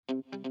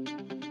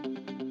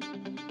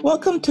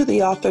Welcome to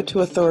the Author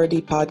to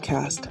Authority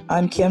podcast.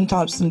 I'm Kim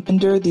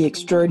Thompson-Pinder, the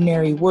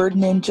extraordinary word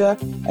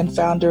ninja and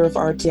founder of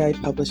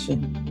RTI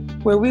Publishing,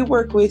 where we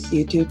work with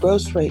you to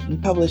ghostwrite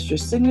and publish your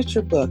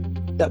signature book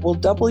that will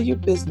double your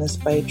business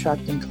by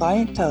attracting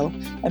clientele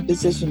and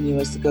position you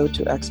as the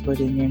go-to expert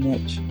in your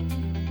niche.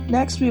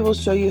 Next, we will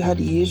show you how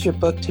to use your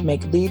book to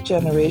make lead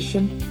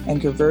generation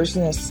and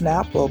conversion a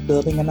snap while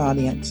building an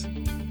audience.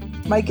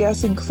 My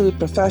guests include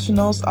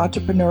professionals,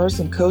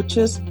 entrepreneurs, and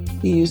coaches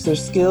who use their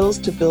skills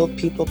to build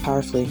people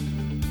powerfully.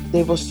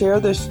 They will share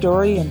their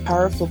story and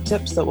powerful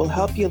tips that will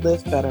help you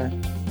live better.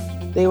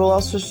 They will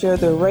also share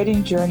their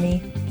writing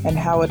journey and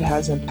how it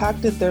has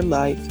impacted their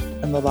life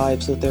and the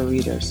lives of their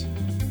readers.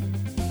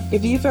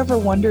 If you've ever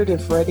wondered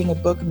if writing a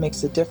book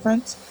makes a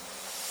difference,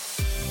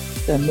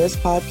 then this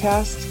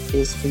podcast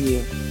is for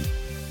you.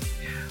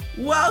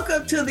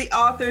 Welcome to the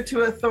Author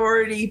to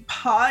Authority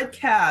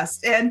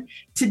podcast. And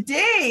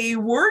today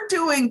we're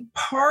doing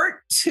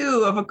part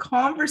 2 of a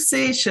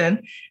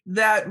conversation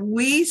that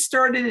we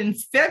started in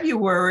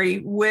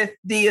February with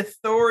the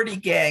Authority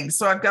Gang.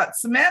 So I've got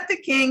Samantha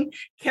King,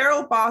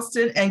 Carol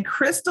Boston, and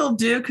Crystal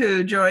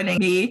Duku joining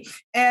me.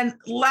 And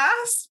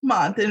last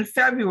month in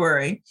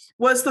February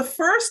was the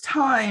first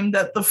time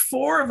that the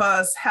 4 of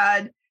us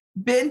had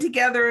been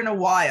together in a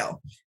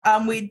while.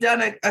 We'd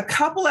done a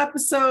couple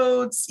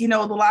episodes, the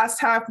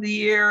last half of the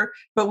year,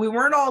 but we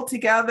weren't all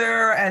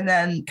together. And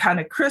then kind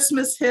of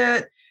Christmas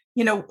hit,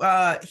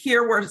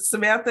 here where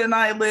Samantha and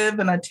I live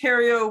in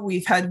Ontario,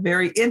 we've had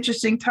very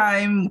interesting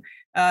time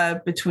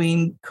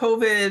between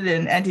COVID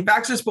and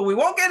anti-vaxxers, but we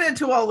won't get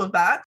into all of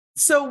that.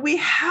 So we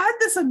had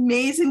this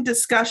amazing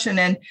discussion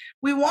and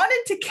we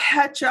wanted to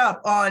catch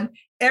up on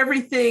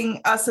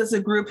everything us as a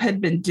group had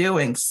been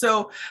doing.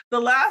 So the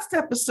last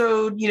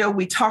episode,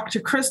 we talked to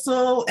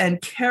Crystal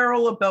and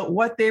Carol about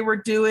what they were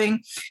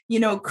doing.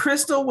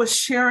 Crystal was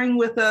sharing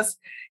with us,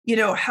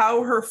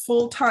 how her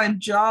full-time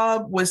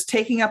job was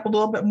taking up a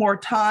little bit more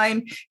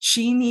time.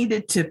 She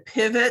needed to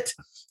pivot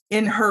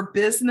in her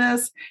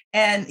business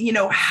and,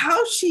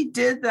 how she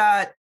did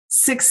that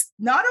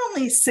not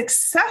only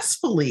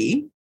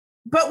successfully,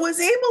 but was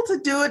able to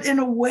do it in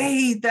a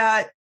way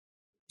that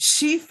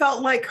she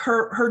felt like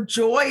her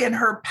joy and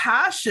her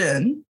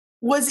passion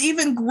was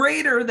even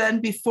greater than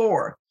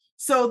before.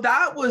 So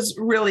that was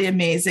really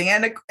amazing.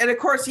 And of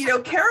course,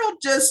 Carol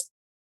just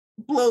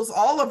blows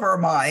all of our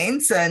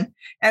minds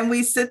and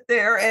we sit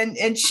there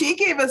and she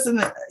gave us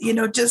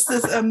just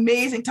this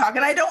amazing talk.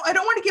 And I don't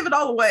want to give it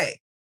all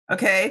away.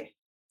 Okay.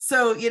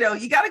 So, you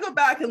got to go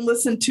back and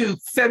listen to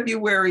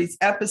February's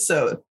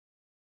episode.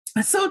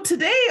 So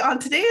on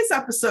today's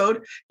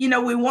episode, we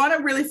want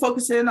to really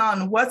focus in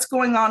on what's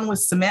going on with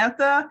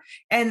Samantha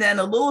and then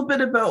a little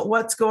bit about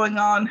what's going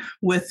on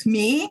with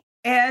me.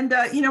 And,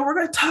 we're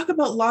going to talk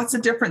about lots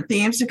of different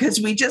themes because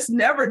we just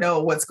never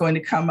know what's going to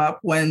come up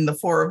when the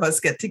 4 of us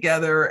get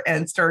together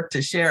and start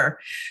to share.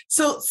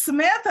 So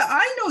Samantha,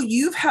 I know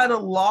you've had a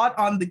lot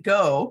on the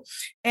go.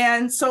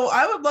 And so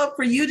I would love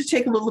for you to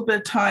take a little bit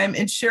of time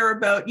and share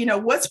about,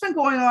 what's been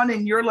going on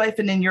in your life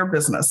and in your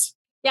business.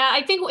 Yeah,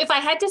 I think if I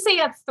had to say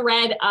a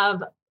thread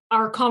of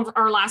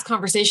our last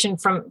conversation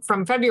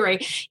from February,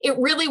 it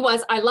really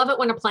was, I love it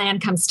when a plan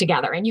comes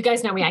together. And you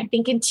guys know me, I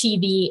think in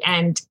TV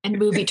and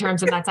movie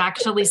terms, and that's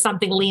actually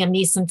something Liam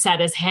Neeson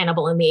said as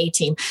Hannibal in the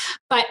A-Team.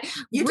 But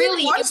you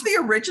really, didn't watch the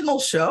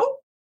original show?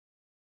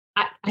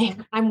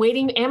 I'm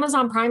waiting.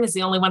 Amazon Prime is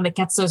the only one that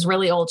gets those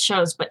really old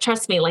shows. But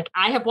trust me,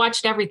 I have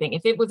watched everything.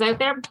 If it was out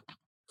there,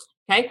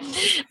 okay.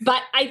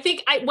 But I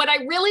think what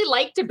I really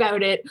liked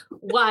about it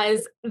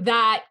was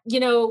that,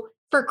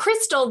 for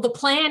Crystal, the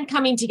plan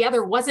coming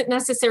together wasn't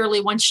necessarily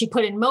one she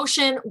put in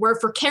motion, where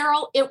for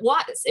Carol, it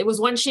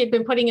was one she had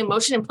been putting in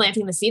motion and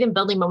planting the seed and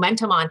building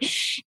momentum on.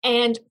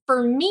 And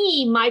for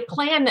me, my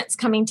plan that's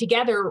coming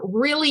together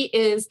really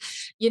is,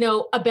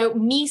 about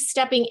me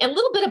stepping a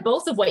little bit of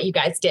both of what you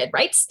guys did,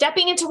 right?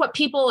 Stepping into what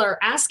people are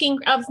asking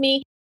of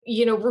me,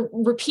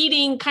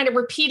 repeating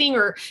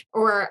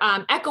or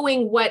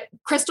echoing what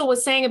Crystal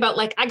was saying about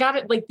I got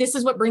it. This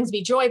is what brings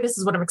me joy. This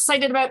is what I'm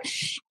excited about.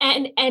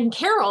 And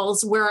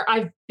Carol's, where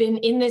I've been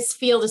in this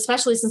field,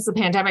 especially since the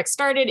pandemic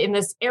started, in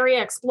this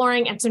area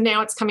exploring. And so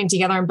now it's coming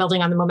together and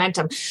building on the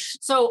momentum.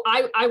 So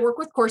I work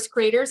with course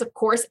creators, of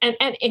course.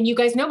 And you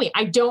guys know me,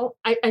 I don't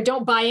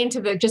buy into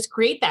the just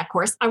create that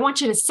course. I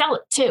want you to sell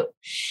it too.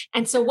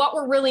 And so what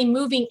we're really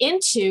moving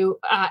into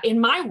in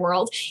my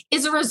world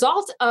is a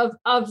result of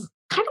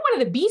kind of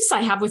one of the beefs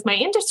I have with my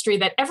industry,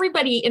 that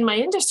everybody in my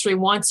industry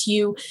wants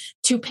you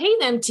to pay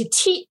them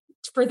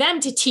for them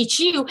to teach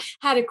you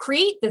how to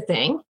create the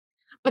thing,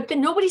 but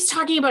then nobody's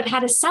talking about how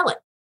to sell it.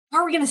 How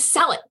are we going to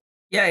sell it?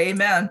 Yeah,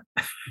 amen.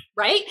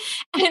 Right?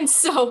 And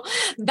so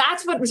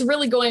that's what was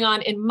really going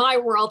on in my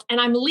world. And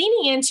I'm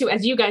leaning into,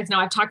 as you guys know,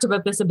 I've talked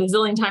about this a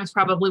bazillion times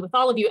probably with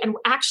all of you, and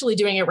we're actually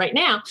doing it right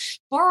now,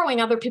 borrowing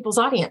other people's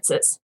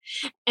audiences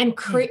and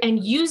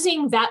and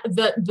using that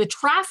the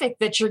traffic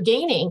that you're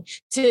gaining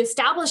to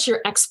establish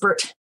your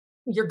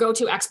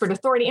go-to expert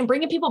authority and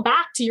bringing people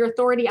back to your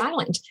authority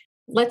island.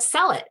 let's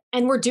sell it.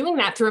 And we're doing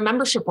that through a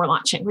membership we're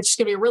launching, which is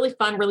going to be a really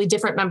fun, really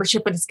different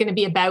membership, but it's going to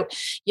be about,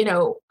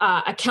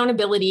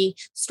 accountability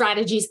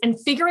strategies and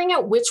figuring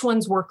out which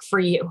ones work for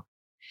you.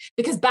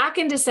 Because back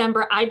in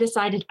December, I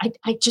decided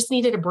I just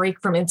needed a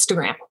break from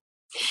Instagram.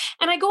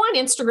 And I go on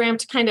Instagram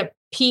to kind of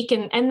peek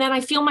and then I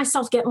feel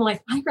myself getting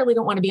like, I really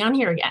don't want to be on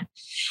here again.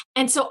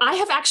 And so I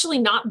have actually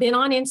not been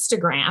on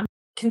Instagram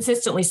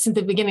consistently since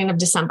the beginning of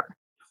December.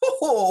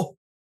 Oh.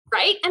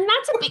 Right. And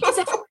that's because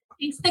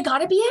they got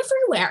to be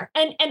everywhere.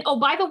 And oh,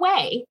 by the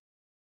way,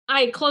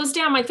 I closed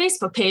down my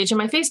Facebook page and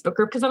my Facebook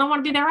group because I don't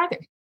want to be there either.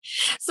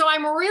 So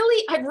I've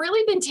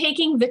really been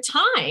taking the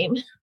time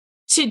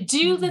to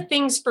do the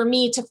things for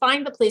me, to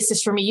find the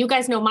places for me. You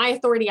guys know my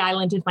Authority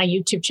Island is my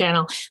YouTube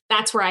channel.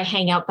 That's where I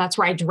hang out. That's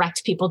where I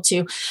direct people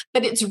to.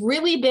 But it's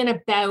really been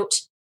about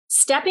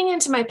stepping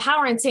into my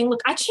power and saying,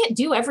 look, I can't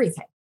do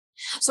everything.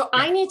 So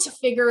I need to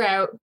figure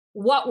out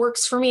what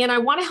works for me. And I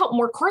want to help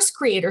more course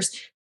creators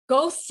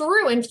go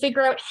through and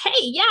figure out, hey,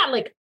 yeah,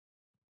 like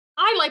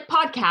I like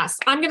podcasts.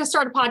 I'm going to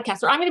start a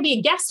podcast, or I'm going to be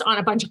a guest on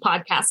a bunch of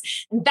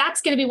podcasts. And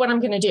that's going to be what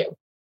I'm going to do.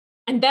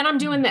 And then I'm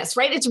doing this,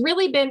 right? It's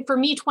really been, for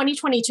me,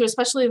 2022,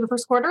 especially the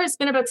first quarter, it's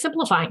been about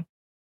simplifying.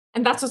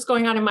 And that's what's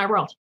going on in my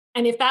world.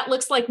 And if that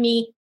looks like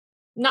me,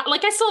 not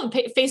like I still have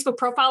a Facebook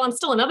profile, I'm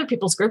still in other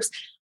people's groups,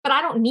 but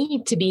I don't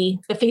need to be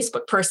the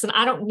Facebook person.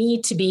 I don't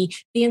need to be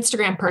the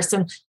Instagram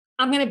person.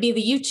 I'm going to be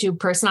the YouTube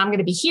person. I'm going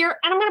to be here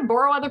and I'm going to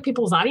borrow other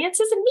people's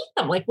audiences and meet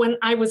them. Like when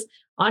I was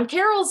on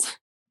Carol's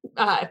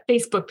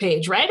Facebook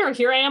page, right? Or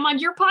here I am on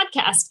your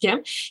podcast,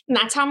 Kim. And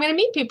that's how I'm going to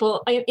meet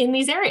people in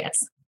these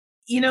areas.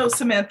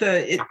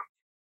 Samantha,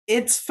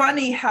 it's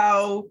funny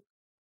how,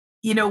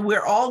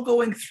 we're all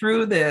going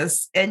through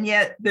this, and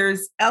yet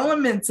there's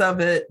elements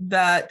of it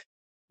that,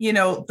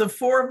 the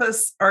four of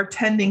us are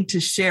tending to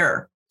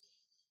share,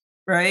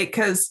 right?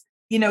 Because,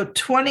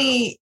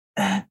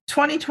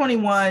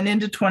 2021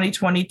 into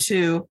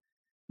 2022,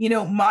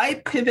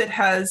 my pivot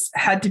has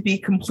had to be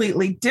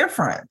completely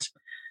different.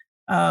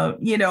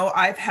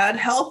 I've had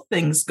health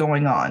things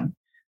going on.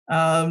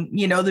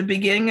 The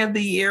beginning of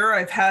the year,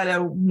 I've had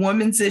a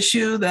woman's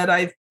issue that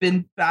I've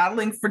been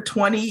battling for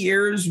 20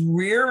 years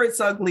rear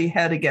its ugly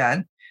head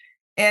again.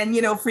 And,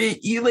 for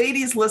you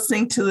ladies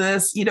listening to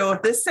this,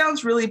 if this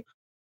sounds really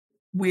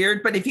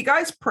weird, but if you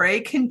guys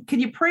pray, can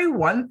you pray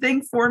one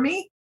thing for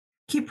me?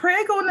 Can you pray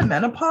I go into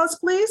menopause,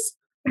 please?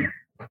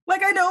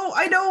 Like, I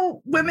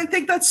know women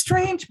think that's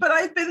strange, but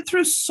I've been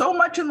through so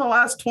much in the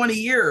last 20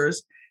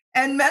 years.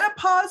 And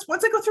menopause,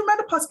 once I go through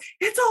menopause,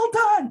 it's all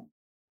done.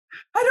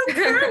 I don't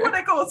care what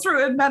I go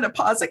through in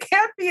menopause. It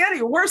can't be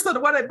any worse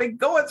than what I've been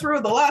going through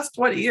in the last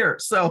 20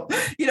 years. So,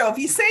 if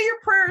you say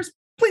your prayers,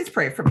 please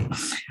pray for me.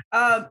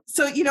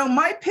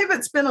 My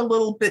pivot's been a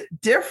little bit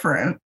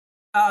different.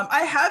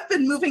 I have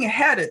been moving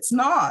ahead. It's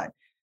not,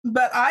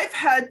 but I've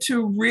had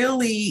to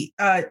really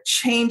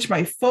change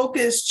my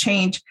focus,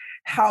 change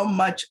how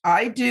much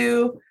I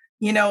do.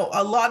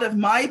 A lot of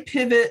my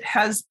pivot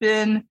has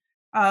been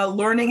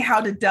learning how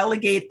to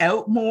delegate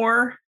out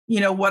more.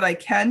 What I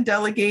can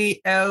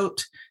delegate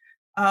out,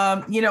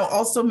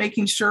 also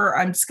making sure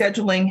I'm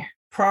scheduling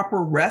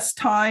proper rest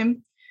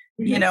time.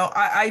 Mm-hmm.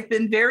 I've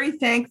been very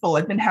thankful.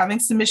 I've been having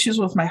some issues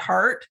with my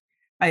heart.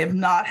 I have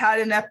not had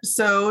an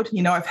episode.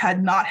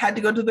 I've not had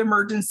to go to the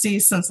emergency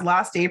since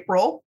last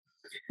April.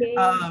 Okay.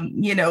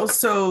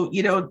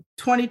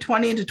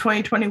 2020 into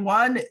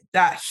 2021,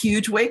 that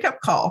huge wake up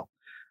call,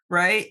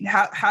 right?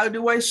 How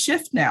do I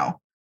shift now?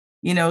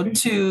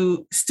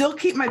 To still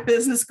keep my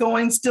business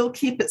going, still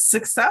keep it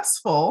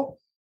successful,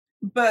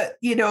 but,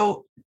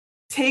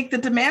 take the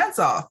demands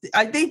off.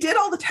 They did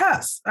all the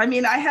tests. I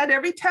mean, I had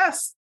every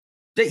test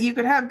that you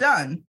could have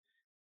done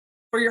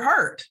for your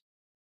heart.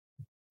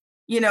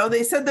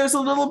 They said there's a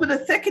little bit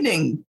of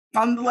thickening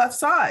on the left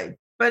side,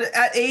 but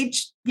at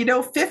age,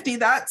 50,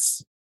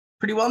 that's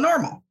pretty well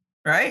normal,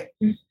 right?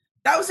 Mm-hmm.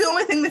 That was the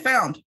only thing they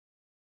found.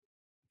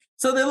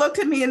 So they looked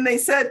at me and they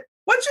said,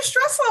 what's your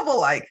stress level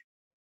like?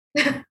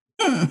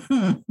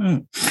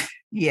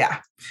 Yeah.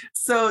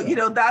 So,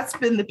 that's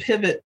been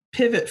the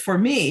pivot for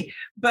me.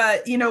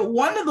 But,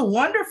 one of the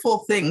wonderful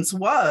things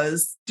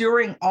was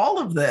during all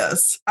of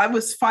this, I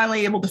was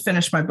finally able to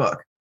finish my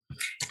book.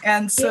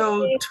 And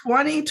so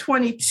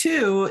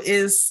 2022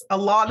 is a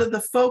lot of the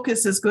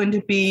focus is going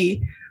to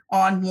be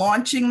on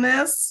launching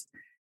this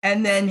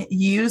and then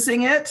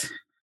using it.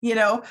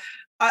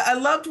 I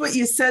loved what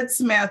you said,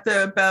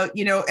 Samantha, about,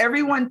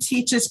 everyone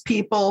teaches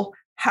people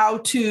how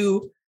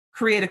to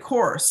create a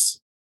course,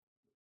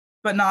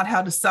 but not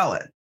how to sell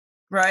it.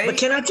 Right. But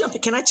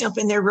can I jump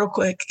in there real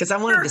quick? Because I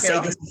wanted to say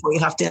this before you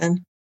hopped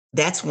in.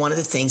 That's one of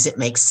the things that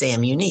makes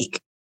Sam unique.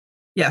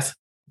 Yes.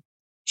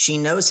 She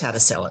knows how to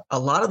sell it. A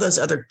lot of those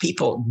other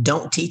people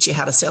don't teach you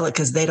how to sell it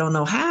because they don't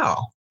know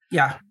how.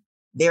 Yeah.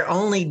 They're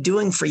only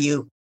doing for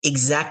you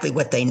exactly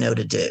what they know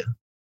to do.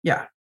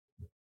 Yeah.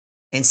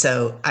 And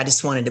so I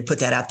just wanted to put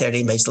that out there to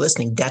anybody's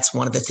listening. That's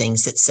one of the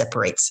things that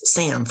separates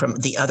Sam from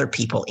the other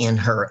people in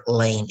her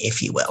lane,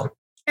 if you will.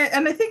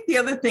 And I think the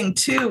other thing,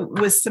 too,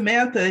 with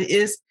Samantha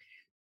is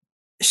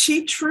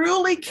she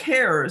truly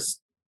cares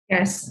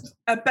Yes.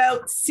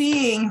 about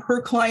seeing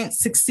her clients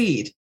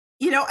succeed.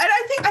 And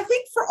I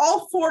think for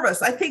all four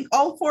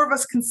of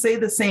us can say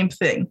the same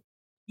thing.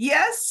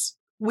 Yes,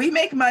 we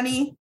make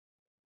money,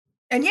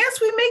 and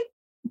yes, we make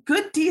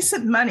good,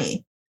 decent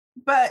money,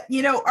 but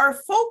our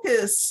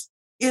focus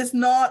is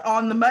not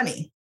on the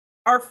money.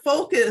 Our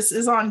focus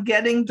is on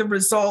getting the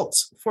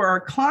results for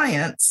our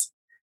clients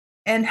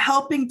and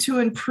helping to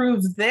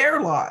improve their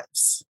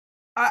lives.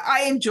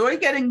 I enjoy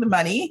getting the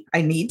money.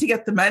 I need to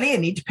get the money. I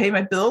need to pay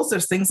my bills.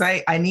 There's things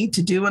I need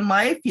to do in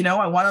life.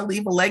 I want to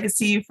leave a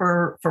legacy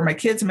for my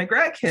kids and my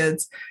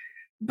grandkids.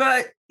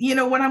 But,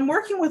 when I'm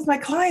working with my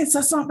clients,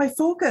 that's not my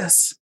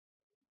focus.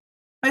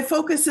 My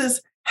focus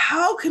is,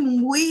 how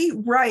can we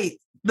write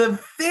the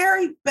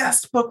very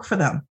best book for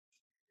them?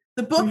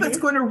 The book that's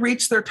going to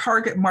reach their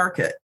target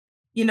market.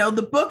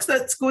 The books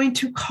that's going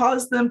to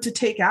cause them to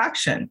take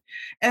action.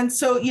 And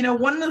so,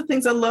 one of the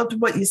things I loved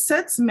what you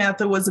said,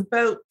 Samantha, was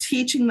about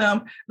teaching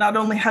them not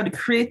only how to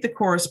create the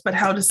course, but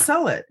how to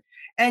sell it.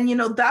 And,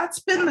 that's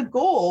been the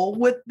goal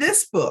with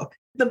this book.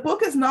 The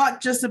book is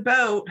not just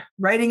about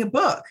writing a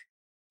book.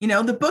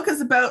 The book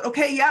is about,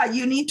 okay, yeah,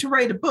 you need to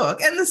write a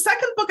book. And the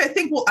second book, I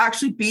think, will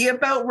actually be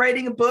about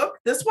writing a book.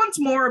 This one's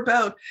more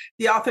about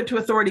the author to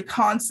authority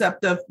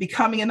concept of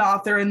becoming an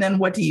author, and then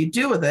what do you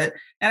do with it?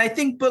 And I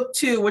think book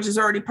 2, which is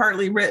already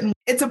partly written,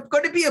 it's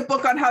going to be a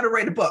book on how to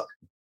write a book.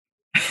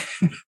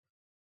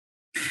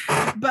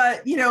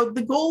 But,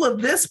 the goal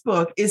of this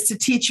book is to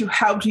teach you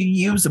how to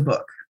use a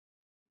book,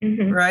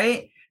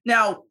 right?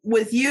 Now,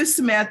 with you,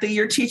 Samantha,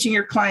 you're teaching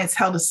your clients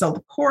how to sell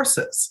the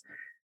courses.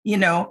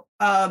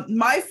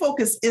 My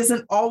focus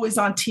isn't always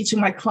on teaching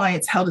my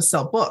clients how to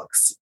sell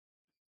books,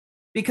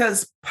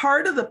 because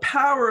part of the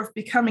power of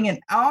becoming an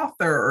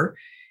author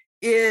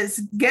is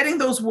getting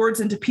those words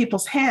into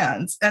people's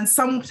hands. And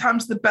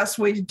sometimes the best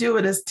way to do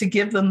it is to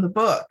give them the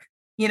book,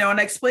 and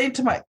I explained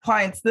to my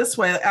clients this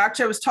way.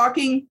 Actually,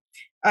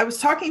 I was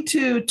talking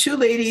to 2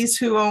 ladies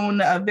who own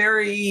a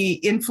very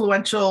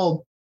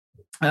influential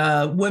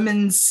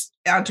women's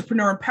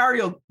entrepreneur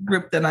empowerment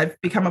group that I've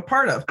become a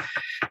part of.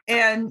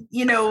 And,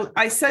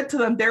 I said to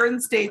them, they're in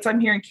the States, I'm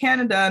here in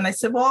Canada. And I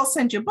said, well, I'll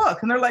send you a book.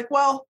 And they're like,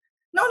 well,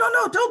 no,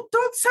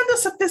 don't send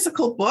us a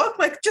physical book.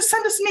 Like, just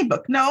send us an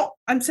ebook. No,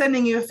 I'm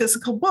sending you a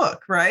physical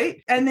book.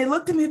 Right. And they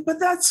looked at me, but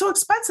that's so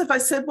expensive. I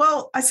said,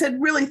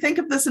 really think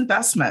of this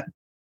investment.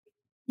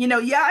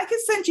 Yeah, I can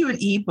send you an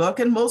ebook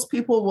and most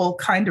people will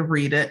kind of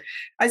read it.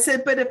 I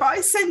said, but if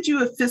I send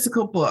you a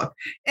physical book,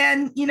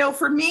 and,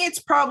 for me, it's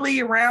probably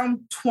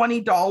around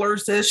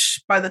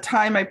 $20-ish by the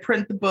time I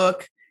print the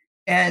book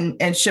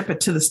and ship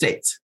it to the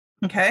States.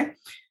 Okay.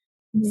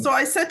 Mm-hmm. So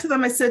I said to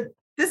them, I said,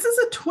 this is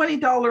a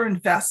 $20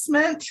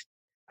 investment.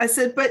 I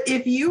said, but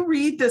if you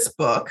read this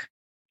book,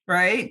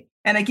 right,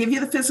 and I give you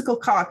the physical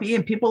copy,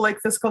 and people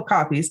like physical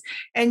copies,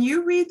 and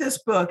you read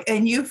this book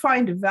and you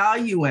find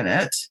value in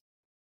it,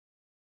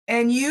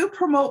 and you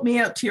promote me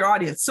out to your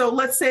audience. So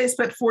let's say I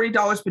spent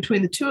 $40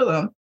 between the 2 of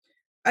them.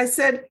 I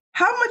said,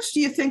 how much do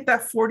you think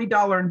that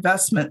 $40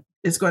 investment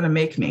is going to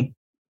make me?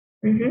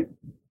 Mm-hmm.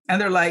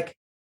 And they're like,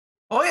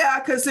 oh yeah,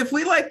 because if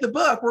we like the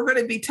book, we're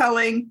going to be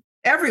telling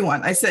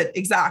everyone. I said,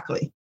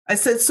 exactly. I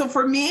said, so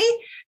for me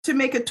to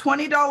make a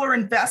 $20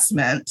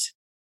 investment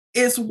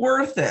is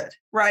worth it,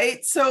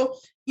 right? So,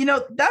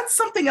 that's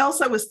something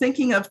else I was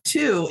thinking of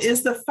too,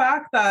 is the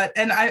fact that,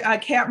 and I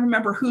can't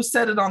remember who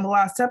said it on the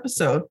last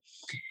episode,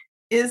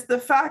 is the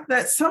fact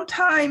that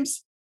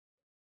sometimes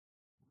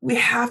we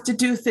have to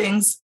do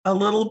things a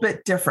little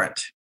bit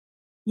different,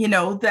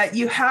 that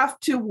you have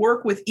to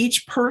work with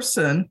each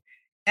person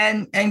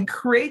and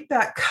create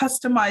that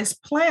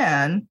customized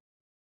plan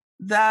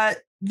that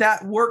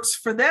works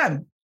for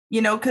them,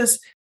 because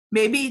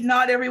maybe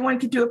not everyone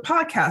can do a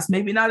podcast.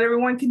 Maybe not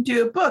everyone can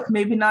do a book.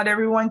 Maybe not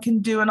everyone can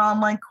do an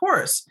online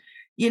course.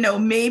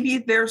 Maybe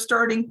their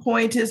starting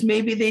point is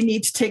maybe they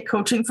need to take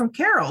coaching from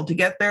Carol to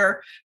get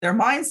their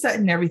mindset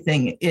and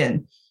everything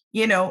in.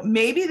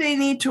 Maybe they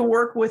need to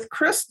work with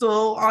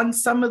Crystal on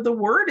some of the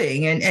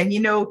wording and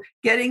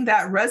getting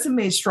that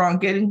resume strong,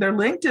 getting their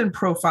LinkedIn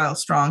profile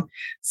strong.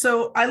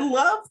 So I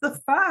love the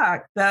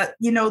fact that,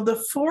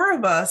 the 4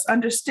 of us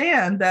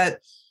understand that,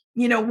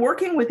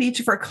 working with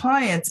each of our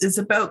clients is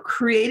about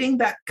creating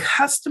that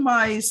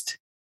customized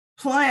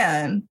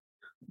plan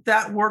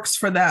that works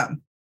for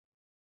them.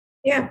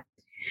 Yeah.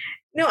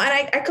 No,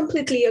 and I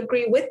completely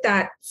agree with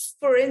that.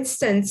 For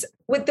instance,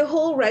 with the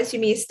whole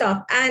resume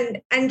stuff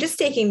and just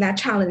taking that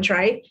challenge,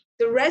 right?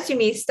 The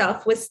resume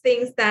stuff was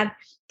things that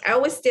I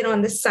always did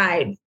on the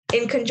side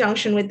in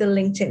conjunction with the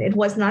LinkedIn. It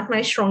was not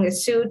my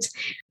strongest suit,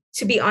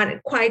 to be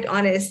quite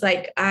honest.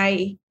 Like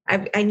I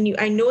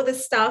know the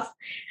stuff.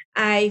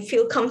 I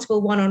feel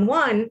comfortable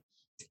one-on-one,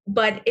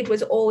 but it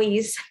was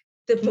always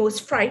the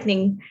most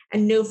frightening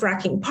and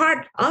nerve-wracking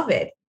part of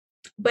it.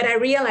 But I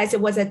realized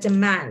it was a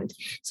demand.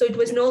 So it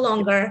was no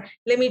longer,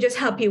 let me just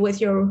help you with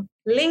your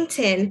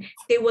LinkedIn.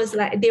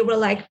 They were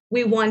like,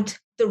 we want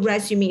the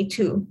resume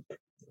too.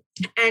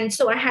 And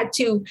so I had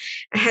to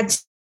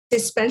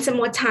spend some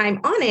more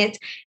time on it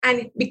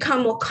and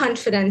become more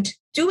confident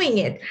doing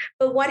it.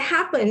 But what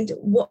happened,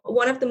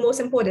 one of the most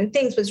important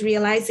things was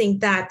realizing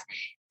that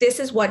this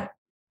is what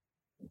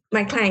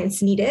my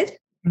clients needed.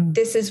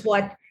 This is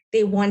what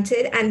they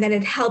wanted. And then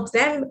it helped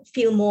them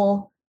feel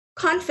more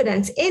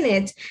confident in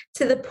it,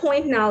 to the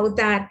point now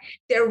that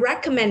they're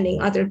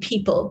recommending other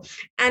people.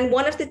 And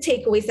one of the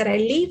takeaways that I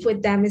leave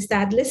with them is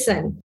that,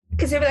 listen,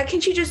 because they were like,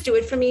 can't you just do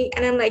it for me?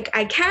 And I'm like,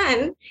 I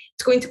can.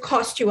 It's going to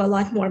cost you a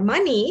lot more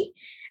money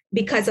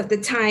because of the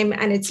time,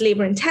 and it's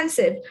labor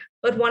intensive.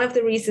 But one of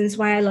the reasons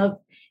why I love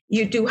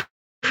you do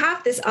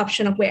have this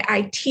option of where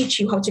I teach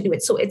you how to do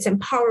it. So it's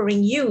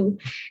empowering you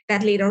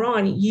that later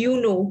on, you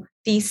know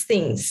these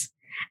things.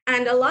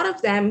 And a lot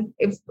of them,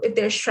 if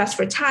they're stressed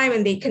for time,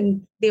 and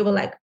they were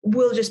like,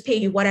 we'll just pay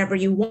you whatever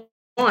you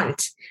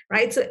want,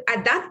 right? So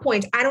at that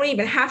point, I don't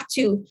even have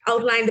to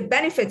outline the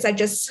benefits.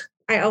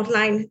 I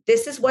outline,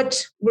 this is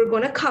what we're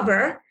going to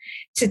cover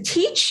to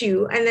teach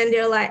you. And then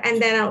they're like,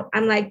 and then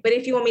I'm like, but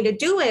if you want me to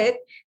do it,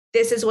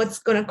 this is what's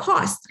going to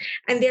cost.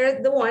 And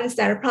they're the ones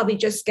that are probably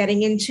just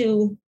getting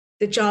into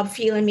the job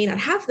field and may not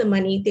have the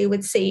money. They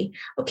would say,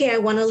 okay, I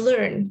want to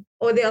learn.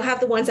 Or they'll have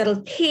the ones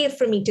that'll pay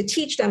for me to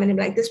teach them. And I'm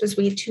like, this was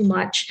way too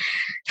much.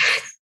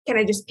 Can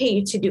I just pay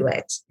you to do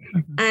it?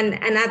 Mm-hmm.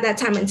 And at that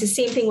time, it's the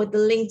same thing with the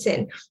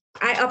LinkedIn.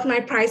 I upped my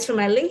price for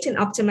my LinkedIn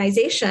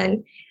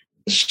optimization.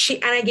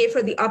 And I gave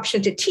her the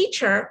option to teach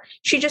her.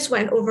 She just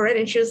went over it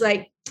and she was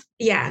like,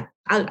 yeah,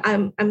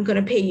 I'm going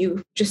to pay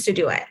you just to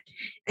do it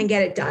and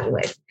get it done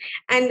with.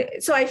 And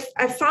so I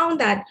found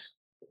that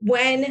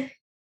when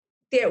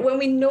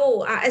we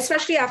know,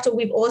 especially after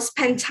we've all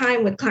spent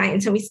time with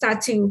clients, and we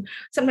start to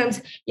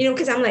sometimes,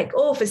 because I'm like,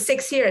 for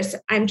 6 years,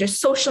 I'm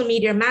just social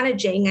media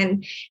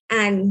managing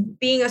and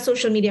being a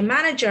social media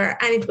manager.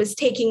 And it was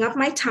taking up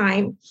my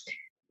time,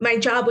 my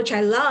job, which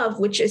I love,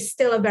 which is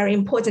still a very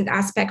important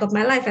aspect of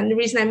my life. And the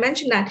reason I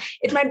mentioned that,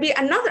 it might be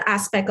another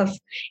aspect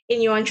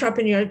in your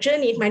entrepreneurial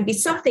journey. It might be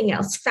something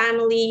else,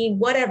 family,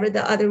 whatever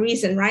the other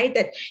reason, right?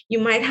 That you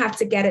might have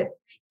to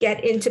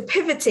get into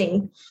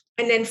pivoting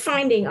and then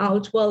finding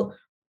out, well,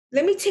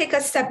 let me take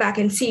a step back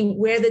and see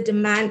where the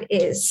demand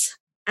is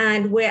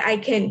and where I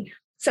can.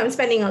 So I'm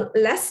spending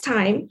less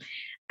time.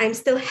 I'm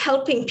still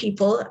helping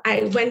people.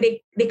 When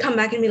they come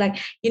back and be like,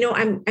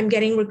 I'm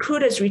getting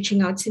recruiters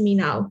reaching out to me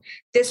now.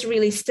 This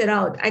really stood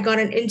out. I got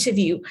an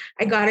interview.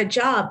 I got a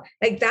job.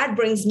 Like, that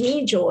brings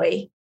me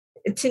joy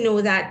to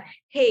know that,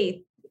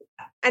 hey,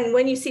 and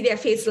when you see their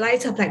face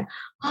light up, like,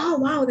 oh,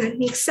 wow, that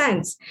makes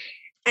sense.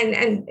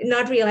 And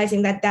not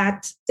realizing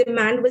that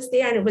demand was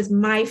there, and it was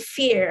my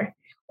fear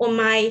or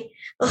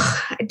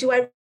do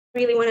I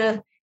really want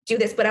to do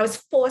this? But I was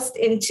forced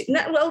into,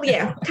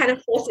 kind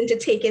of forced into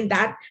taking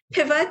that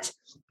pivot.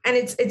 And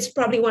it's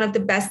probably one of the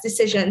best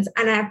decisions.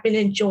 And I've been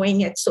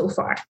enjoying it so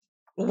far.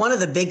 One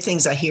of the big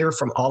things I hear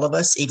from all of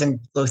us,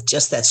 even with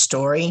just that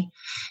story,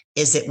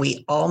 is that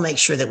we all make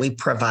sure that we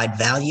provide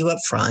value up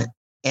front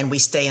and we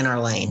stay in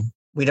our lane.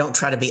 We don't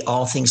try to be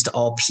all things to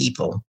all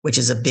people, which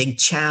is a big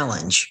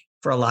challenge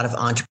for a lot of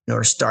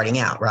entrepreneurs starting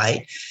out,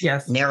 right?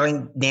 Yes.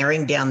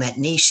 Narrowing down that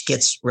niche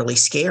gets really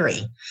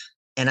scary.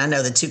 And I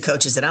know the two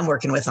coaches that I'm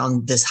working with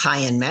on this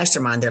high-end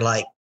mastermind, they're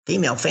like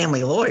female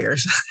family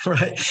lawyers,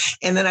 right?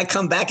 And then I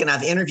come back and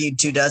I've interviewed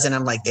 2 dozen.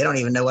 I'm like, they don't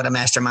even know what a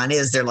mastermind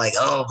is. They're like,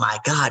 oh my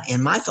God.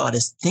 And my thought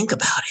is, think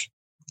about it.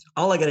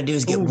 All I got to do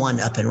is get one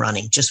up and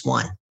running, just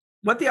one.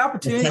 What the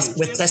opportunity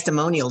with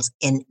testimonials.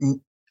 And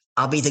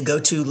I'll be the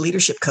go-to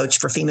leadership coach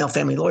for female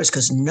family lawyers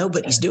because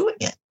nobody's doing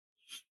it.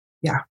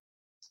 Yeah.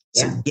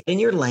 So get in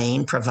your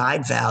lane,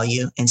 provide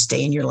value, and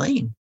stay in your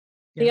lane.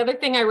 The other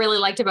thing I really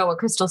liked about what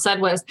Crystal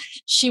said was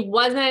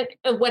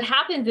what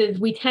happens is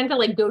we tend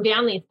to go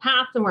down these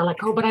paths and we're like,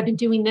 oh, but I've been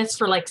doing this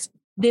for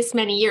this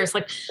many years.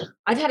 Like,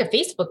 I've had a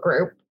Facebook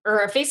group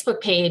or a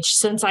Facebook page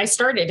since I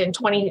started in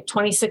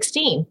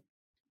 2016.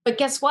 But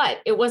guess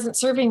what? It wasn't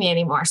serving me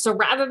anymore. So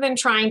rather than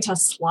trying to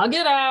slug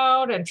it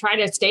out and try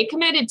to stay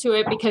committed to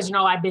it because,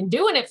 I've been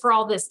doing it for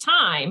all this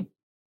time,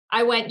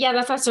 I went, yeah,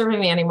 that's not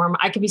serving me anymore.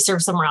 I could be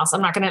served somewhere else.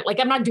 I'm not going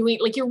to, I'm not doing,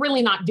 you're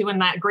really not doing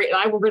that great.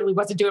 I really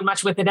wasn't doing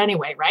much with it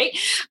anyway. Right.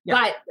 Yeah.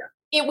 But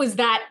it was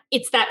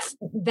it's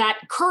that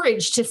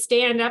courage to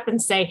stand up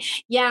and say,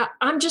 yeah,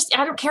 I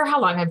don't care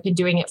how long I've been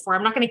doing it for.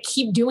 I'm not going to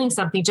keep doing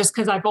something just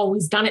because I've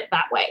always done it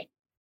that way.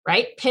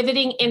 Right.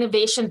 Pivoting,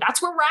 innovation.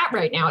 That's where we're at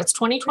right now. It's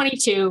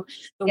 2022.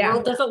 The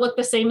world doesn't look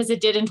the same as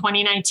it did in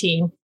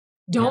 2019.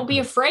 Don't be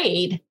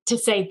afraid to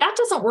say that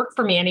doesn't work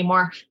for me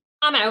anymore.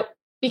 I'm out.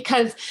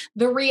 Because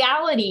the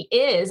reality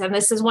is, and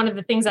this is one of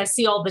the things I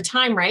see all the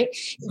time, right?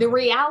 The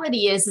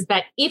reality is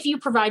that if you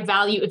provide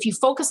value, if you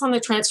focus on the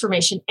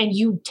transformation and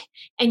you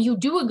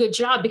do a good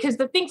job, because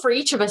the thing for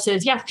each of us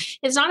is, yes,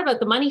 it's not about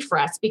the money for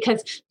us,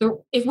 because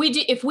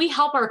if we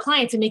help our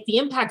clients and make the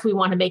impact we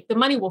want to make, the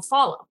money will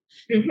follow.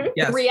 Mm-hmm.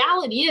 Yes. The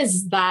reality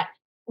is that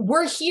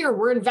we're here,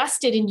 we're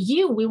invested in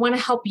you. We want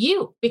to help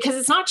you because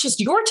it's not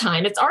just your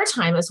time, it's our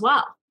time as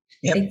well.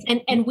 Yep.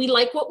 And we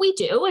like what we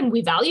do and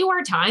we value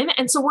our time.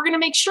 And so we're going to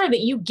make sure that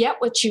you get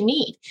what you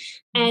need.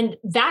 And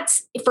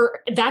that's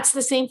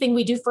the same thing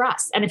we do for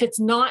us. And if it's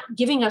not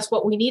giving us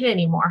what we need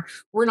anymore,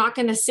 we're not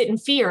going to sit in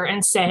fear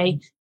and say,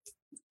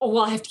 oh,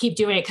 well, I have to keep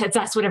doing it because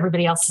that's what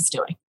everybody else is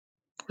doing.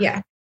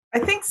 Yeah. I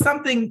think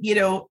something,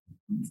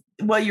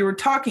 while you were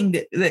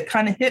talking that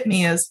kind of hit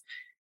me is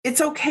it's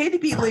okay to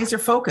be laser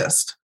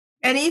focused.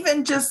 And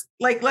even just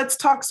like, let's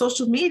talk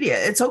social media.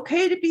 It's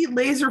okay to be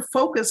laser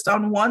focused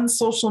on one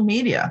social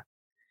media.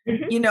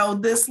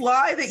 Mm-hmm. This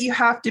lie that you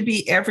have to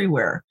be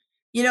everywhere,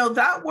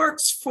 that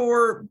works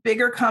for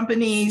bigger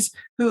companies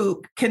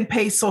who can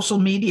pay social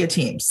media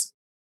teams.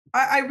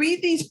 I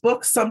read these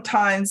books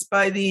sometimes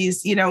by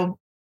these,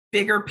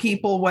 bigger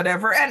people,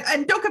 whatever.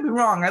 And don't get me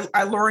wrong,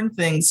 I learn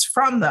things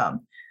from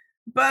them.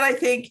 But I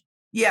think,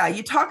 yeah,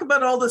 you talk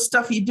about all the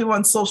stuff you do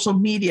on social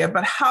media,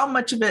 but how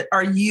much of it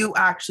are you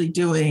actually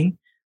doing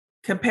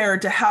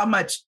compared to how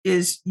much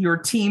is your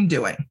team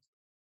doing?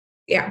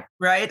 Yeah.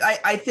 Right.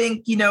 I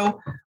think,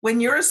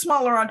 when you're a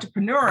smaller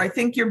entrepreneur, I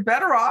think you're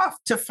better off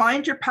to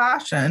find your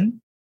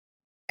passion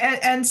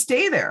and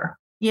stay there.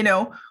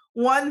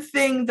 One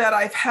thing that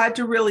I've had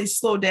to really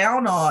slow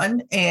down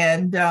on,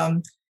 and,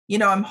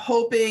 I'm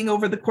hoping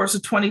over the course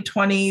of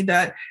 2020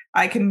 that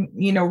I can,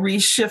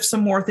 reshift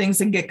some more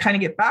things and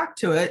get back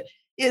to it,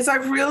 is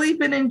I've really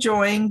been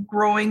enjoying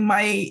growing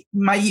my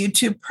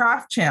YouTube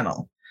craft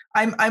channel.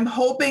 I'm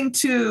hoping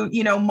to,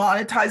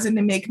 monetize it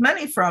and make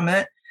money from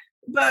it.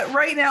 But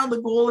right now the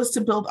goal is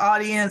to build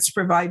audience,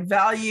 provide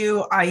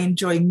value. I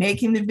enjoy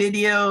making the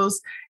videos.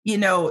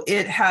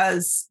 It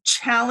has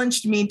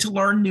challenged me to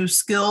learn new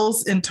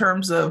skills in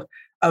terms of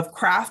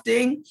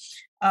crafting.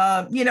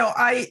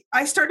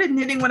 I started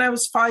knitting when I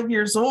was 5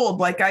 years old.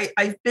 Like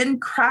I've been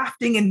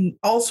crafting in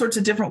all sorts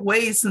of different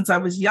ways since I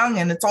was young.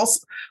 And it's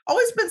also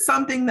always been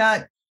something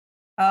that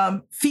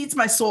feeds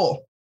my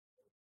soul.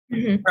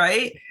 Mm-hmm.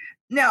 Right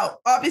now,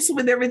 obviously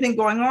with everything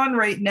going on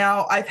right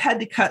now, I've had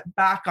to cut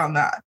back on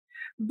that.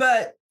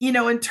 But,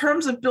 in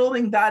terms of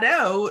building that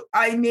out,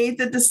 I made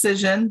the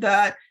decision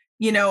that,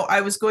 I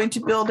was going to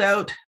build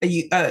out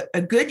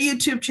a good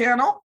YouTube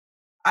channel.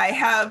 I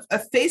have a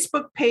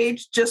Facebook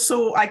page just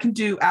so I can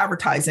do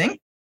advertising.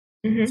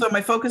 Mm-hmm. So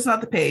my focus is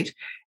not the page,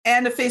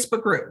 and a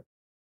Facebook group.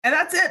 And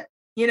that's it.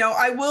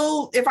 I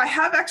will, if I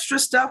have extra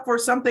stuff or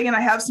something and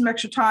I have some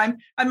extra time,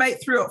 I might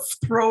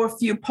throw a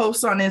few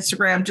posts on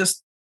Instagram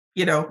just,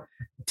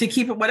 to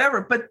keep it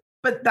whatever.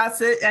 But that's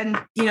it. And,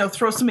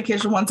 throw some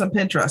occasional ones on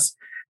Pinterest.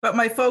 But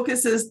my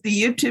focus is the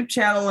YouTube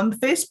channel and the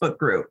Facebook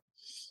group.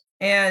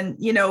 And,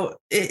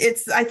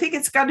 I think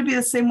it's got to be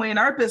the same way in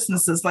our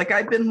businesses. Like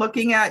I've been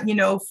looking at,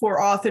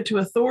 for Author to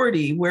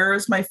Authority, where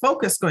is my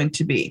focus going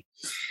to be?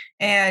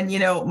 And,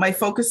 my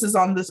focus is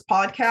on this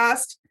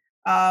podcast.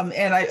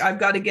 And I've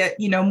got to get,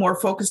 more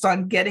focused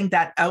on getting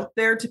that out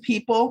there to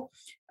people.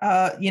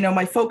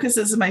 My focus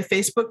is in my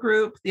Facebook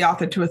group, the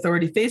Author to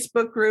Authority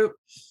Facebook group.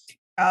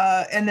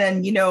 And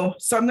then,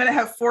 so I'm going to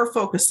have 4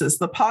 focuses: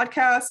 the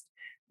podcast,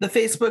 the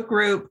Facebook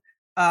group,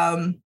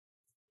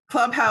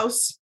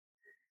 Clubhouse,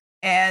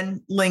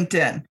 and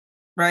LinkedIn,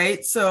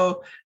 right?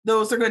 So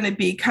those are going to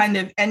be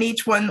and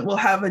each one will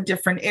have a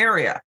different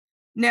area.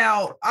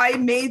 Now, I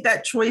made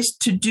that choice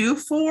to do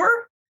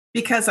 4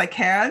 because I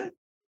can,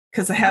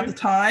 because I have the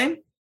time.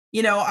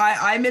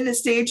 I'm in a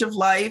stage of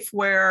life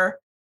where,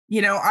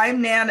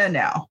 I'm Nana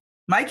now.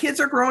 My kids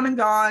are grown and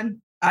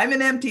gone. I'm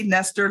an empty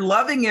nester,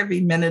 loving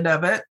every minute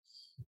of it.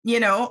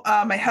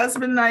 My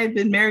husband and I have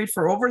been married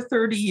for over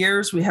 30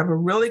 years. We have a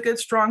really good,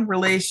 strong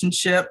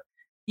relationship.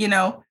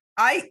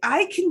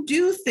 I can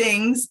do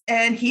things,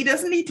 and he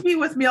doesn't need to be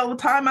with me all the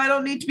time. I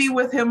don't need to be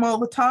with him all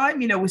the time.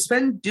 We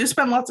spend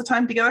lots of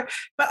time together,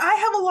 but I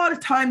have a lot of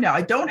time now.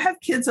 I don't have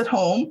kids at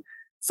home.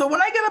 So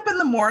when I get up in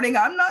the morning,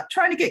 I'm not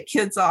trying to get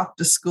kids off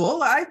to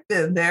school. I've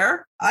been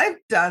there. I've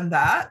done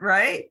that,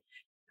 right?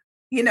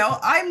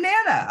 I'm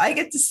Nana. I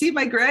get to see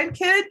my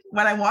grandkid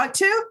when I want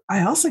to.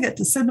 I also get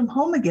to send them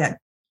home again.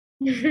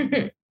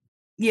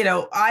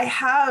 I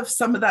have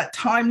some of that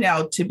time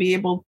now to be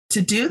able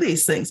to do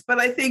these things. But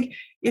I think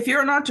if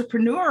you're an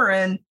entrepreneur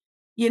and,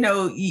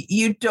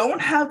 you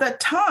don't have that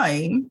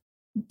time,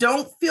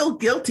 don't feel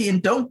guilty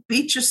and don't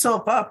beat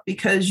yourself up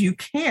because you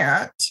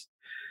can't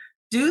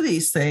do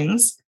these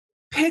things.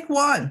 Pick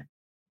one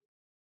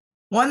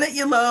that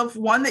you love,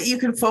 one that you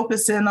can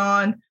focus in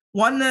on,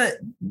 one that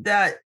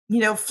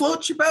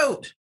floats your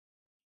boat.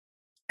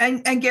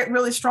 And get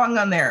really strong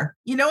on there,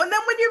 and then when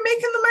you're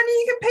making the money,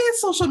 you can pay a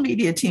social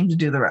media team to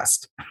do the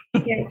rest.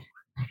 Yeah.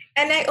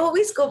 And I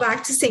always go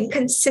back to saying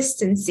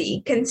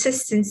consistency.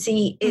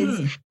 Consistency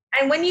is,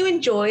 and when you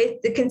enjoy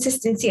the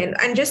consistency,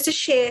 and just to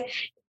share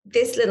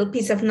this little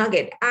piece of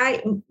nugget,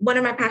 one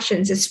of my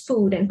passions is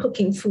food and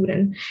cooking food.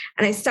 And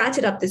I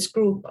started up this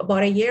group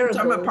about a year ago.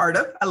 I'm a part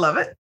of. I love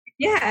it.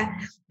 Yeah.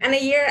 And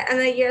a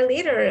year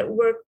later,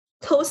 we're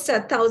close to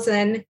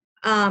 1,000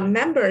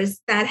 members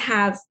that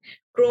have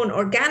grown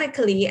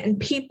organically, and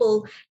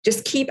people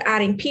just keep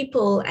adding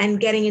people and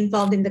getting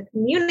involved in the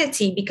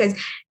community, because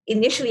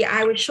initially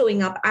I was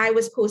showing up, I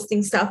was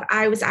posting stuff,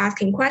 I was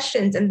asking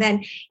questions, and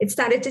then it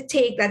started to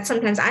take that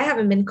sometimes I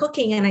haven't been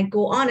cooking and I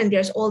go on and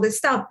there's all this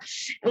stuff.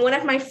 And one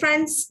of my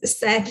friends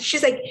said,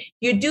 she's like,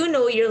 you do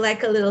know you're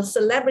like a little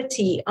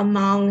celebrity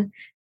among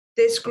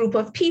this group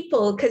of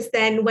people, because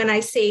then when I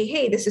say,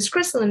 hey, this is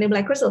Crystal, and they're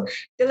like, Crystal,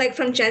 they're like,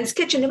 from Jen's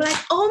Kitchen, they're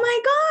like, oh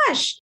my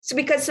gosh. So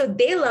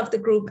they love the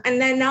group. And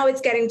then now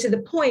it's getting to the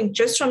point,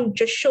 just from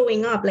just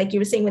showing up, like you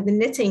were saying with the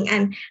knitting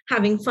and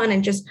having fun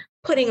and just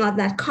putting out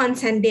that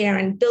content there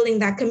and building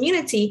that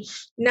community.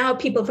 Now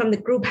people from the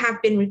group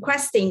have been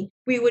requesting,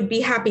 we would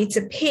be happy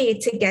to pay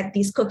to get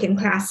these cooking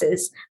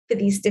classes for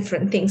these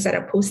different things that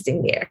are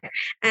posting there.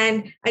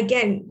 And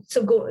again,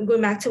 so going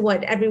back to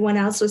what everyone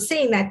else was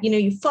saying, that,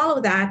 you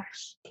follow that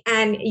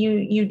and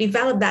you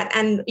develop that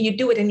and you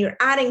do it and you're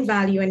adding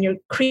value and you're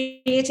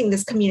creating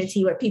this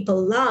community where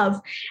people love.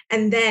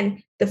 And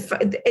then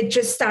it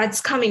just starts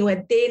coming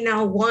where they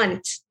now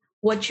want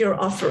what you're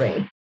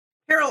offering.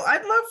 Carol,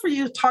 I'd love for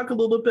you to talk a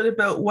little bit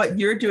about what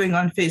you're doing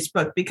on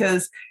Facebook,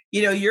 because,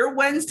 your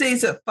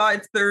Wednesdays at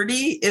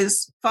 5:30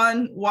 is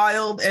fun,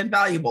 wild, and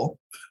valuable.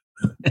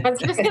 I was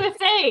just going to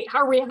say,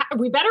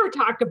 we better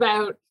talk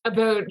about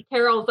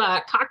Carol's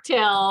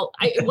cocktail.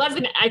 I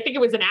think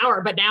it was an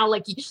hour, but now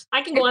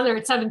I can go on there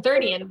at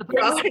 7:30 and the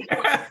party.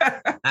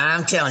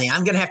 I'm telling you,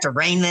 I'm going to have to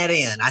rein that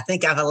in. I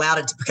think I've allowed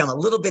it to become a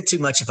little bit too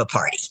much of a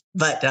party,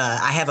 but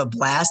I have a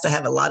blast. I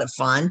have a lot of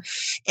fun,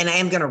 and I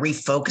am going to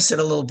refocus it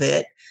a little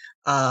bit.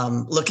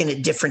 Looking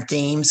at different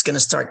themes, going to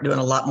start doing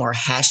a lot more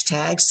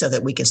hashtags so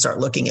that we can start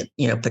looking at,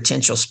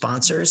 potential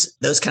sponsors,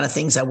 those kind of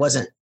things. I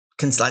wasn't,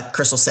 like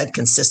Crystal said,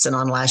 consistent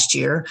on last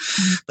year.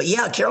 But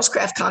yeah, Carol's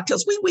Craft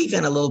Cocktails, we weave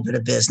in a little bit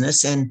of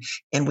business and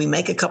we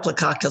make a couple of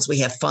cocktails. We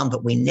have fun,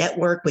 but we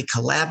network, we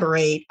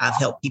collaborate. I've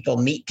helped people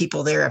meet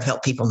people there. I've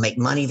helped people make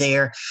money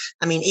there.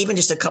 I mean, even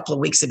just a couple of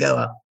weeks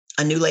ago,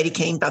 a new lady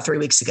came about 3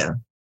 weeks ago.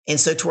 And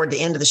so toward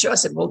the end of the show, I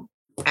said, well,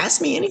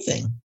 ask me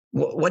anything.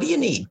 What do you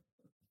need?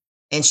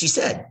 And she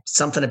said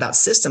something about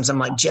systems. I'm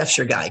like, Jeff's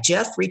your guy.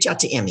 Jeff, reach out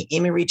to Emmy.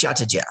 Emmy, reach out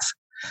to Jeff.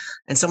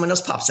 And someone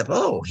else pops up.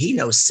 Oh, he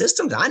knows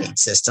systems. I need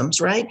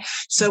systems, right?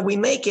 So we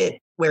make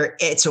it where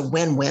it's a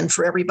win-win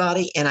for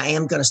everybody. And I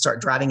am going to start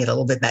driving it a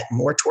little bit back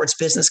more towards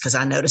business, because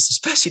I noticed,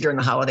 especially during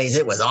the holidays,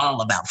 it was all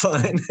about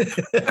fun.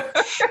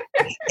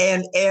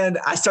 and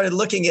I started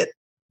looking at,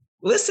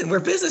 listen,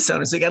 we're business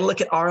owners. We got to look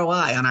at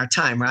ROI on our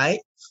time, right?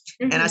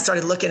 Mm-hmm. And I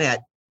started looking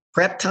at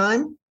prep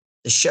time.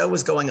 The show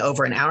was going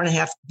over an hour and a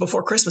half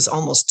before Christmas,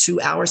 almost 2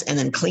 hours, and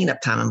then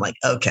cleanup time. I'm like,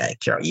 okay,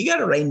 Carol, you got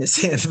to rein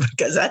this in,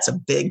 because that's a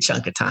big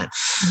chunk of time.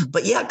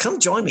 But yeah, come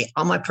join me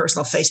on my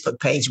personal Facebook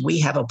page. We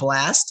have a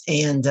blast,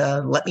 and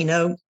let me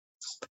know.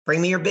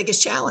 Bring me your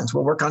biggest challenge.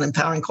 We'll work on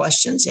empowering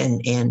questions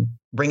and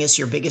bring us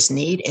your biggest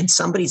need. And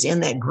somebody's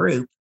in that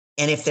group.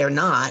 And if they're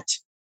not,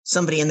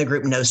 somebody in the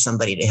group knows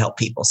somebody to help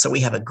people. So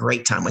we have a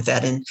great time with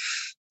that. And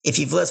if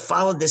you've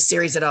followed this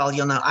series at all,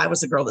 you'll know I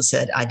was the girl that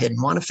said, I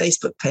didn't want a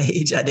Facebook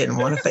page. I didn't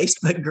want a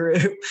Facebook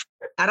group.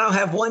 I don't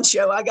have one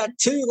show. I got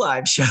 2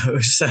 live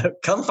shows. So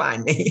come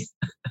find me.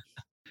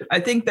 I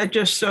think that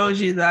just shows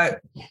you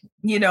that,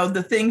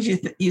 the things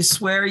you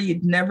swear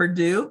you'd never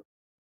do.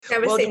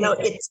 Well,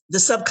 it's the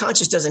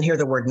subconscious doesn't hear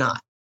the word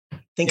not.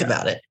 Think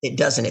about it. It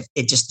doesn't.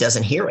 It just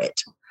doesn't hear it.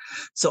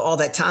 So all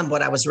that time,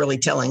 what I was really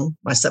telling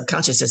my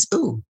subconscious is,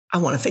 ooh, I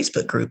want a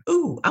Facebook group.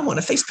 Ooh, I want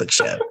a Facebook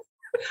show.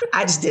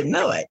 I just didn't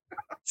know it.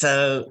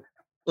 So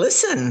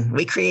listen,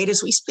 we create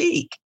as we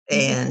speak,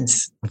 and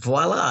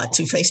voila,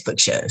 2 Facebook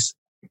shows.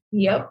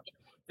 Yep.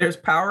 There's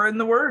power in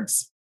the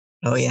words.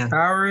 Oh yeah.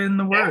 Power in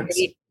the words.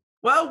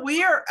 Well,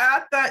 we are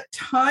at that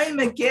time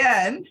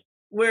again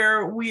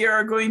where we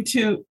are going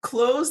to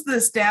close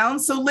this down.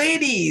 So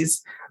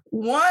ladies,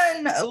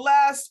 one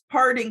last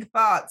parting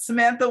thought.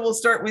 Samantha, we'll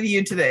start with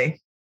you today.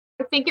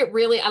 I think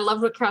I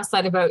love what Carol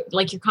said about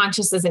your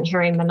conscious isn't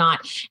hearing the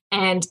not,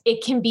 and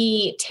it can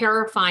be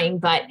terrifying,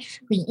 but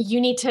you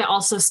need to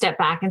also step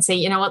back and say,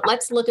 you know what,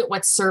 let's look at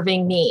what's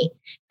serving me.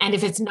 And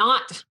if it's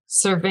not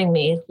serving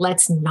me,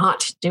 let's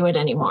not do it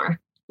anymore.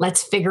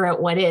 Let's figure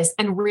out what is.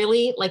 And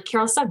really, like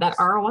Carol said, that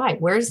ROI,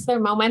 where's their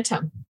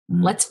momentum?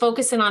 Mm-hmm. Let's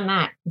focus in on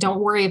that. Don't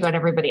worry about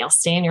everybody else.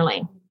 Stay in your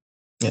lane.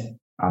 Yeah.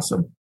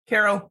 Awesome.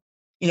 Carol.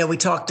 We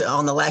talked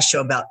on the last show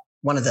about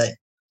one of the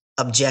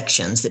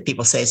objections that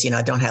people say is,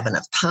 I don't have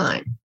enough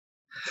time.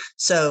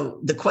 So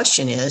the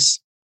question is,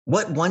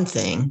 what one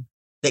thing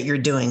that you're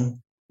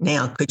doing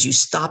now could you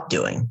stop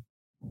doing,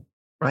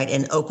 right?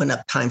 And open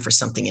up time for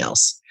something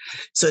else.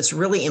 So it's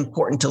really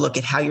important to look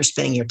at how you're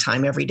spending your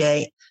time every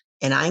day.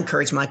 And I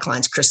encourage my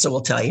clients, Crystal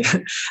will tell you,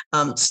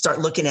 start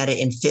looking at it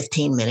in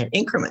 15-minute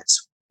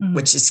increments,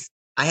 which is,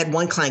 I had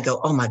one client go,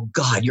 oh my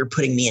God, you're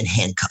putting me in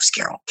handcuffs,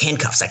 Carol.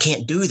 Handcuffs, I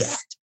can't do that.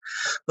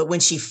 But when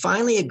she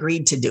finally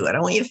agreed to do it, I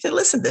want you to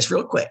listen to this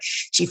real quick.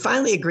 She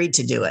finally agreed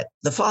to do it.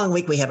 The following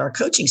week, we have our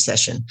coaching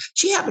session.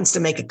 She happens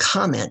to make a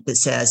comment that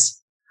says,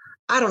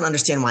 I don't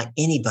understand why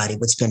anybody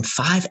would spend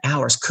 5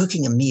 hours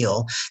cooking a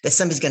meal that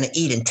somebody's going to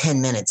eat in 10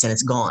 minutes and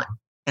it's gone.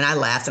 And I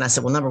laughed and I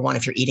said, well, number one,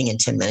 if you're eating in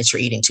 10 minutes, you're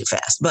eating too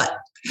fast. But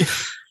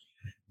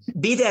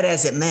be that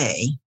as it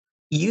may,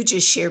 you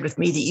just shared with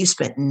me that you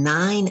spent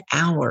 9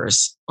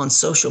 hours on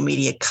social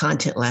media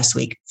content last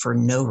week for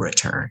no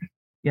return.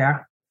 Yeah.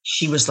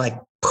 She was like,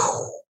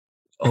 oh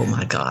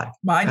my God.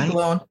 Mind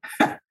blown.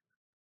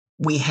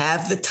 We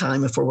have the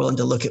time if we're willing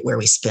to look at where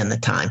we spend the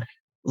time.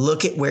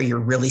 Look at where you're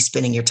really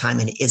spending your time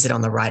and is it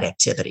on the right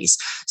activities?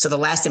 So the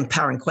last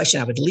empowering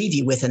question I would leave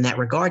you with in that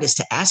regard is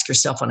to ask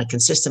yourself on a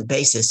consistent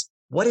basis,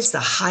 what is the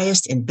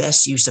highest and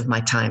best use of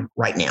my time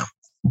right now?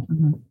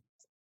 Mm-hmm.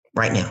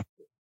 Right now.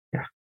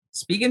 Yeah.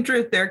 Speaking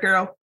truth there,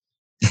 girl.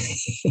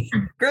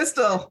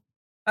 Crystal,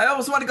 I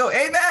almost want to go,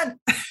 amen.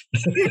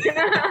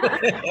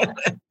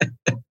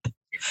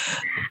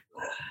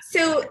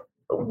 So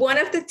one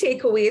of the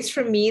takeaways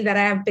from me that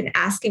I have been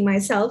asking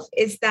myself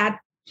is that,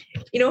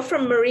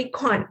 from Marie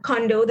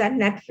Kondo, that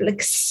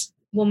Netflix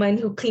woman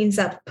who cleans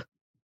up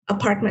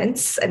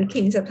apartments and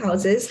cleans up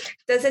houses,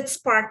 does it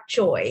spark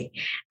joy?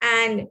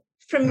 And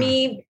for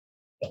me,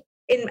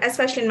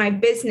 especially in my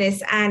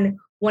business and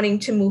wanting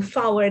to move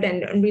forward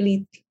and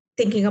really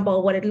thinking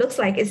about what it looks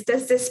like,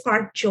 does this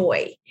spark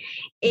joy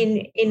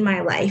in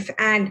my life?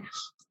 And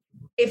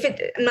I'm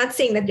not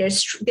saying that there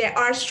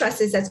are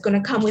stresses that's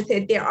going to come with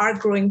it. There are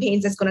growing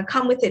pains that's going to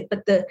come with it,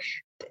 but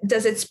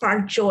does it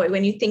spark joy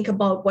when you think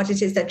about what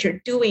it is that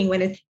you're doing?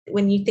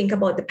 When you think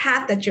about the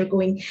path that you're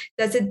going,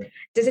 does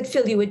it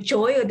fill you with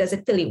joy or does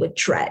it fill you with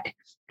dread?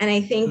 And I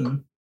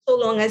think so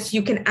long as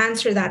you can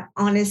answer that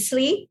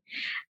honestly,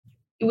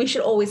 we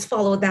should always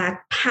follow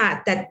that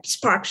path that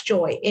sparks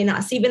joy in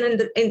us, even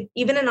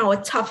in our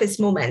toughest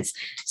moments.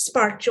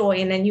 Spark joy,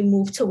 and then you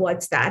move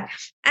towards that.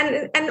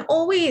 And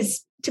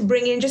always to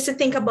bring in, just to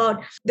think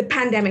about the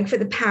pandemic for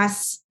the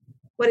past,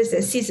 what is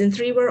this, season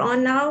 3 we're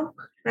on now,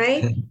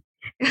 right?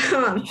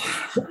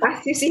 The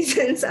past 2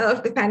 seasons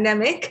of the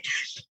pandemic,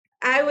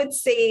 I would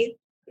say,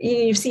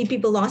 you've seen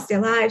people lost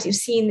their lives, you've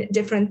seen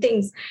different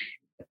things.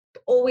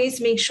 Always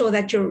make sure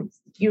that you're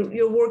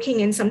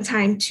working in some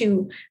time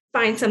to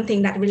find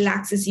something that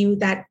relaxes you,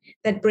 that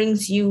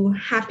brings you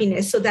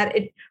happiness, so that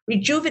it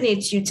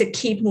rejuvenates you to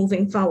keep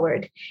moving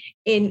forward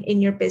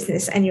in your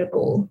business and your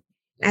goal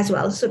as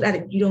well, so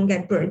that you don't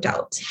get burnt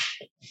out.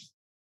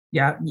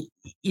 Yeah.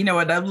 You know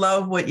what? I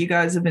love what you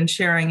guys have been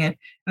sharing. And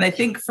I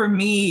think for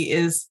me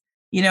is,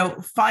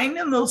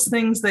 finding those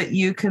things that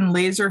you can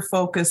laser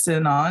focus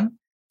in on.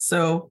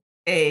 So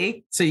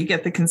you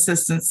get the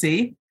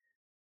consistency,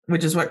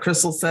 which is what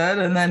Crystal said.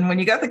 And then when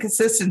you got the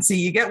consistency,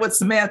 you get what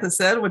Samantha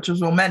said, which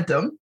was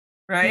momentum,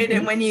 right? Mm-hmm.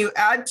 And when you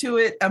add to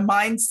it a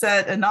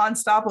mindset, a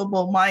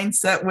non-stoppable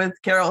mindset with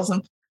Carol's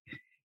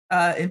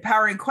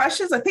empowering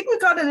questions, I think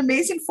we've got an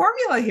amazing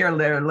formula here,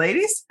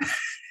 ladies.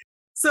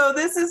 So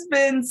this has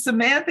been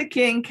Samantha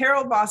King,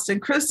 Carol Boston,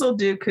 Crystal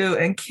Duku,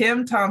 and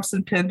Kim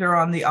Thompson-Pinder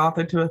on the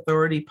Author to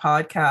Authority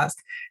podcast.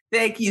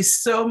 Thank you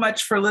so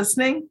much for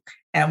listening,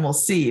 and we'll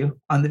see you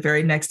on the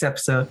very next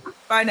episode.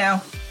 Bye now.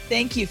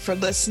 Thank you for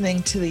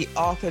listening to the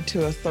Author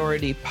to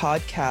Authority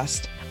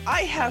podcast.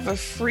 I have a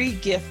free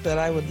gift that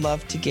I would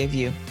love to give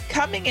you.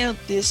 Coming out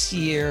this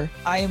year,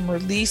 I am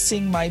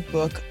releasing my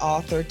book,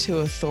 Author to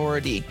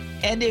Authority.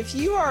 And if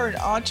you are an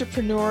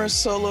entrepreneur,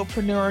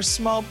 solopreneur,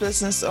 small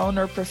business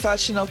owner,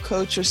 professional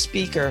coach, or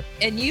speaker,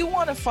 and you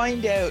want to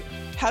find out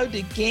how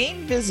to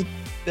gain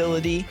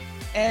visibility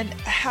and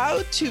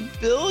how to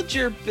build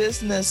your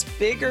business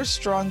bigger,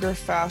 stronger,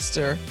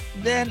 faster,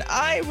 then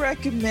I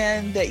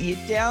recommend that you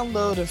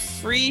download a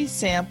free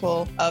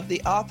sample of the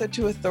Author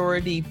to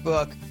Authority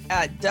book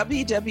at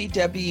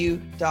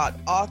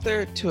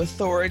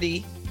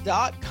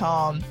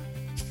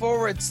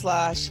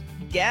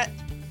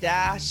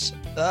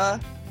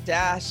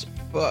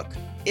www.authortoauthority.com/get-the-book.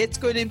 It's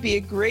going to be a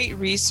great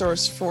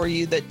resource for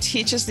you that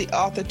teaches the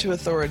Author to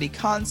Authority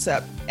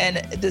concept and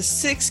the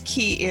 6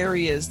 key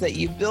areas that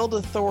you build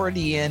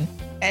authority in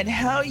and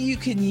how you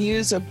can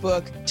use a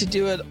book to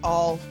do it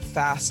all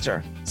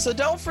faster. So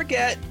don't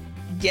forget,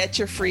 get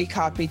your free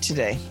copy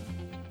today.